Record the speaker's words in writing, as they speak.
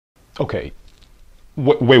Okay,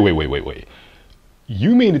 wait.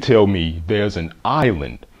 You mean to tell me there's an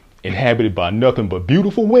island inhabited by nothing but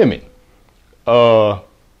beautiful women? How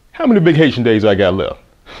many vacation days I got left?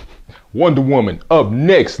 Wonder Woman up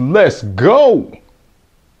next. Let's go.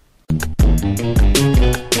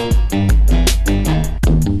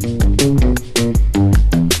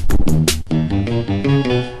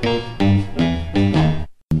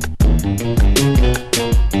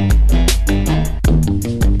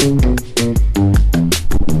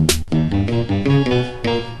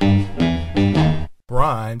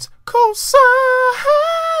 Brian's cosigns,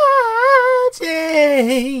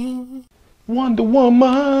 yeah. Wonder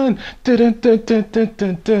Woman. Da, da, da, da, da,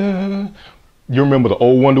 da, da. You remember the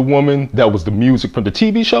old Wonder Woman? That was the music from the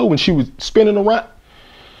TV show when she was spinning around.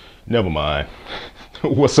 Never mind.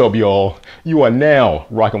 What's up, y'all? You are now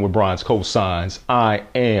rocking with Brian's cosigns. I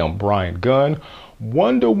am Brian Gunn.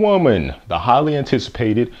 Wonder Woman, the highly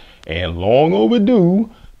anticipated and long overdue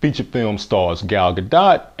feature film, stars Gal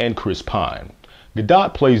Gadot and Chris Pine.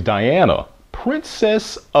 Gadot plays Diana,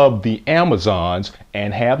 princess of the Amazons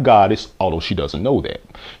and half goddess, although she doesn't know that.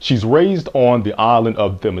 She's raised on the island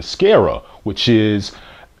of Themyscira, which is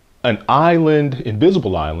an island,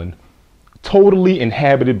 invisible island, totally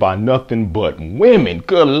inhabited by nothing but women.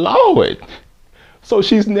 Good Lord. So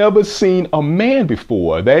she's never seen a man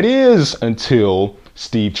before. That is until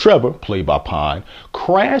Steve Trevor, played by Pine,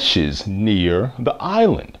 crashes near the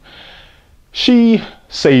island. She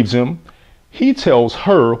saves him. He tells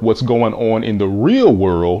her what's going on in the real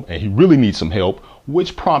world and he really needs some help,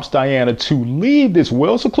 which prompts Diana to leave this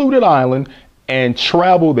well-secluded island and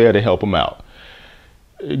travel there to help him out.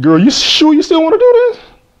 Girl, you sure you still want to do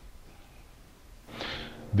this?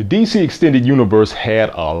 The DC Extended Universe had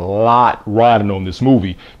a lot riding on this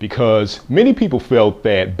movie because many people felt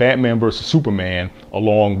that Batman vs. Superman,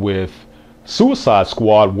 along with Suicide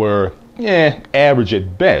Squad, were average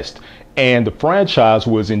at best. And the franchise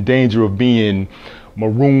was in danger of being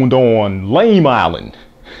marooned on Lame Island.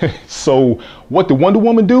 So what did Wonder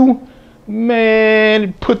Woman do?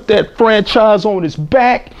 Man, put that franchise on its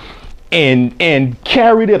back and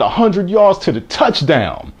carried it 100 yards to the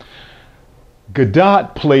touchdown.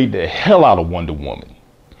 Gadot played the hell out of Wonder Woman.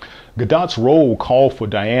 Gadot's role called for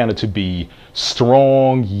Diana to be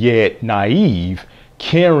strong yet naive,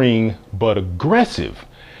 caring but aggressive.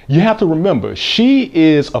 You have to remember, she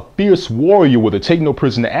is a fierce warrior with a take no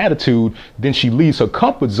prisoner attitude. Then she leaves her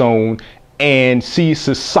comfort zone and sees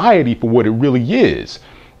society for what it really is.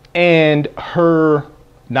 And her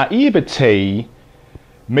naivete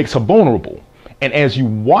makes her vulnerable. And as you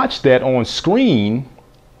watch that on screen,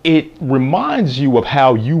 it reminds you of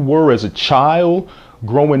how you were as a child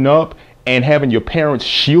growing up and having your parents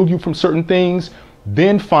shield you from certain things,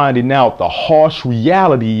 then finding out the harsh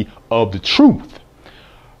reality of the truth.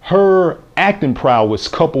 Her acting prowess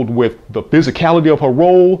coupled with the physicality of her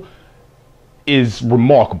role is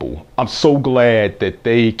remarkable. I'm so glad that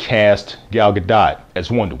they cast Gal Gadot as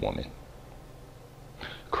Wonder Woman.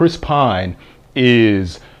 Chris Pine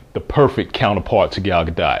is the perfect counterpart to Gal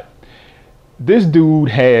Gadot. This dude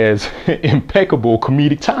has impeccable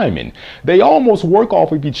comedic timing. They almost work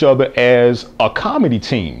off of each other as a comedy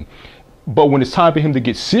team. But when it's time for him to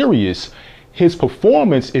get serious, his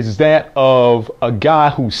performance is that of a guy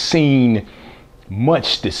who's seen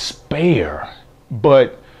much despair,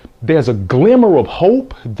 but there's a glimmer of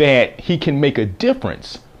hope that he can make a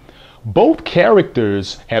difference. Both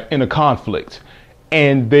characters have inner conflict,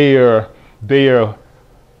 and their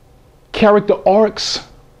character arcs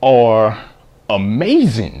are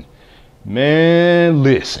amazing. Man,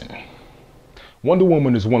 listen. Wonder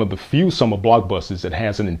Woman is one of the few summer blockbusters that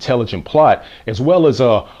has an intelligent plot as well as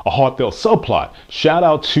a heartfelt subplot. Shout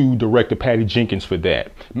out to director Patty Jenkins for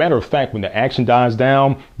that. Matter of fact, when the action dies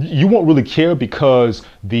down, you won't really care because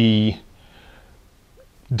the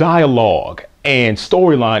dialogue and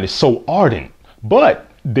storyline is so ardent, but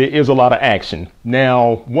there is a lot of action.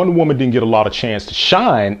 Now, Wonder Woman didn't get a lot of chance to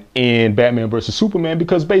shine in Batman vs. Superman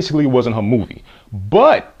because basically it wasn't her movie.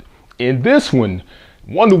 But in this one,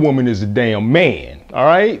 Wonder Woman is a damn man, all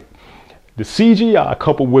right? The CGI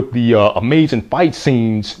coupled with the amazing fight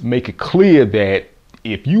scenes make it clear that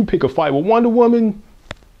if you pick a fight with Wonder Woman,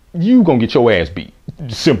 you gonna get your ass beat.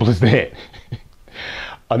 Simple as that.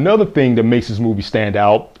 Another thing that makes this movie stand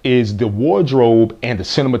out is the wardrobe and the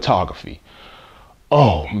cinematography.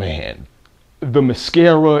 Oh man, the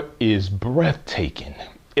mascara is breathtaking.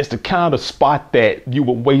 It's the kind of spot that you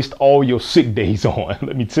would waste all your sick days on,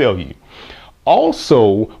 let me tell you.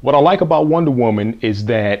 Also, what I like about Wonder Woman is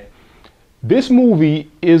that this movie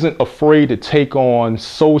isn't afraid to take on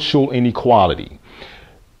social inequality.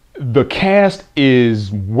 The cast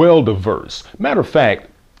is well diverse. Matter of fact,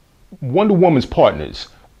 Wonder Woman's partners,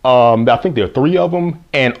 I think there are three of them,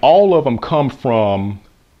 and all of them come from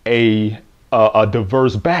a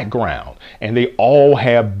diverse background, and they all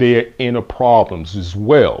have their inner problems as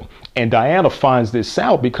well. And Diana finds this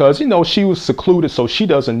out because, she was secluded, so she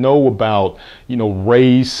doesn't know about,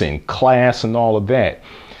 race and class and all of that.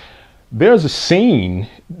 There's a scene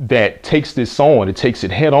that takes this on, it takes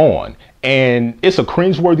it head on, and it's a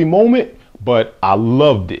cringeworthy moment, but I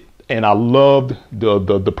loved it. And I loved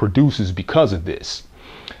the producers because of this.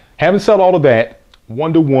 Having said all of that,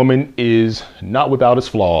 Wonder Woman is not without its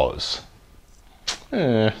flaws.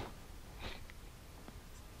 At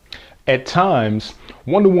times,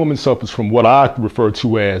 Wonder Woman suffers from what I refer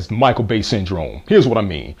to as Michael Bay syndrome. Here's what I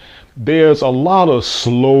mean. There's a lot of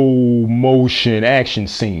slow motion action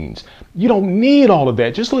scenes. You don't need all of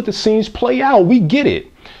that. Just let the scenes play out. We get it.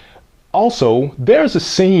 Also, there's a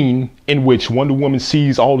scene in which Wonder Woman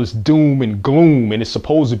sees all this doom and gloom, and it's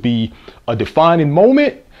supposed to be a defining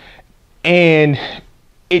moment. And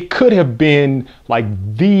it could have been like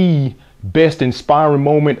the best inspiring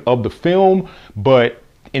moment of the film, but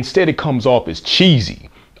instead it comes off as cheesy.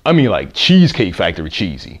 I mean, like Cheesecake Factory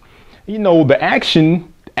cheesy. The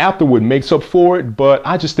action afterward makes up for it, but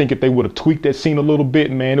I just think if they would have tweaked that scene a little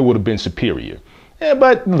bit, man, it would have been superior.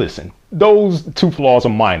 But listen, those two flaws are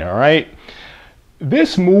minor, all right?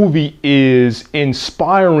 This movie is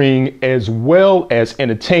inspiring as well as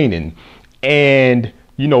entertaining. And,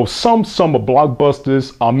 some summer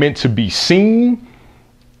blockbusters are meant to be seen,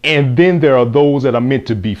 and then there are those that are meant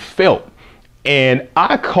to be felt. And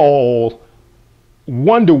I call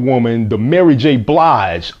Wonder Woman the Mary J.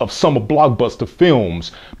 Blige of summer blockbuster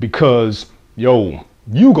films because, you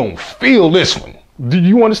gonna feel this one. Do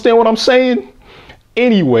you understand what I'm saying?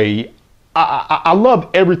 Anyway, I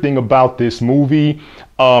love everything about this movie.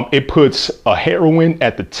 It puts a heroine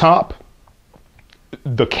at the top.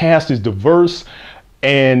 The cast is diverse,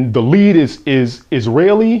 and the lead is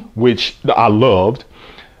Israeli, which I loved.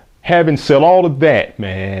 Having said all of that,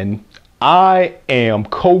 man, I am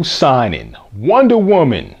co-signing Wonder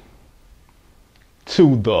Woman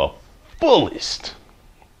to the fullest.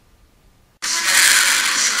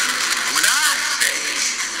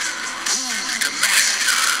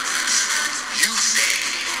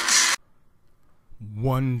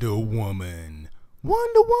 Wonder Woman.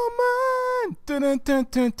 Wonder Woman. Dun, dun, dun,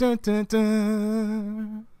 dun, dun, dun,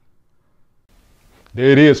 dun. There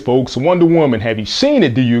it is, folks. Wonder Woman. Have you seen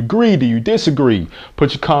it? Do you agree? Do you disagree?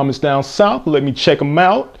 Put your comments down south. Let me check them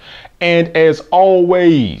out. And as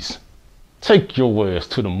always, take your ass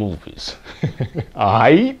to the movies. All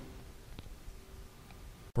right?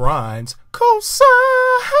 Brian's cosigns.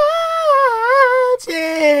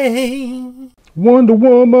 Yeah. Wonder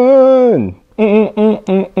Woman.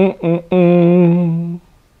 Mm-mm-mm-mm-mm-mm.